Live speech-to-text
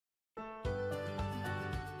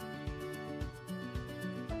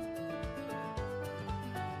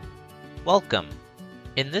Welcome!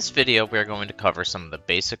 In this video, we are going to cover some of the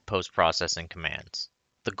basic post-processing commands.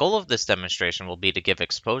 The goal of this demonstration will be to give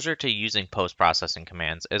exposure to using post-processing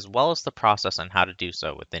commands as well as the process on how to do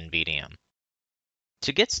so within VDM.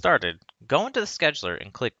 To get started, go into the scheduler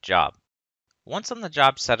and click Job. Once on the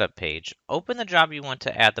job setup page, open the job you want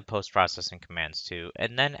to add the post-processing commands to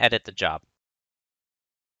and then edit the job.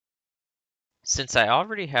 Since I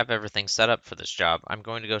already have everything set up for this job, I'm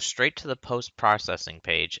going to go straight to the post-processing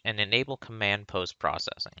page and enable command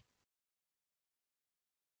post-processing.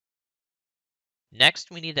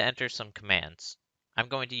 Next, we need to enter some commands. I'm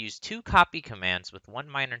going to use two copy commands with one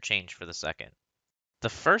minor change for the second. The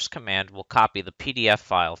first command will copy the PDF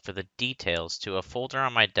file for the details to a folder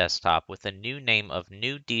on my desktop with a new name of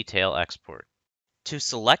New Detail Export. To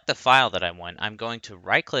select the file that I want, I'm going to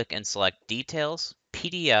right-click and select Details,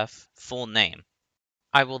 PDF, Full Name.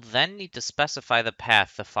 I will then need to specify the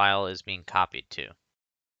path the file is being copied to.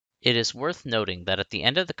 It is worth noting that at the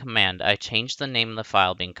end of the command, I changed the name of the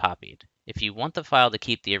file being copied. If you want the file to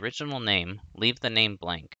keep the original name, leave the name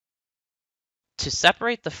blank. To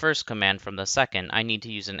separate the first command from the second, I need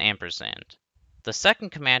to use an ampersand. The second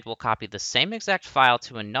command will copy the same exact file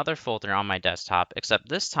to another folder on my desktop, except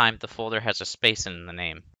this time the folder has a space in the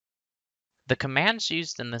name. The commands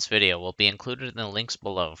used in this video will be included in the links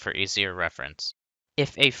below for easier reference.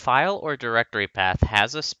 If a file or directory path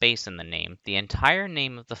has a space in the name, the entire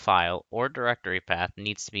name of the file or directory path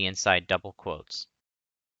needs to be inside double quotes.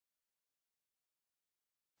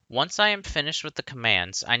 Once I am finished with the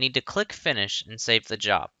commands, I need to click Finish and save the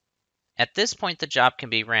job. At this point, the job can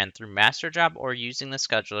be ran through Master Job or using the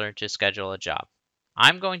scheduler to schedule a job.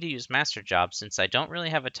 I'm going to use Master Job since I don't really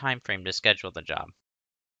have a time frame to schedule the job.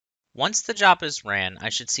 Once the job is ran, I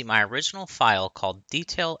should see my original file called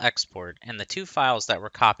Detail Export and the two files that were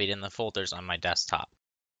copied in the folders on my desktop.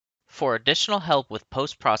 For additional help with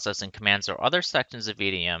post-processing commands or other sections of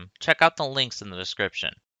VDM, check out the links in the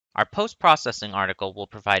description. Our post-processing article will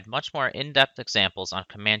provide much more in-depth examples on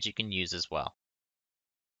commands you can use as well.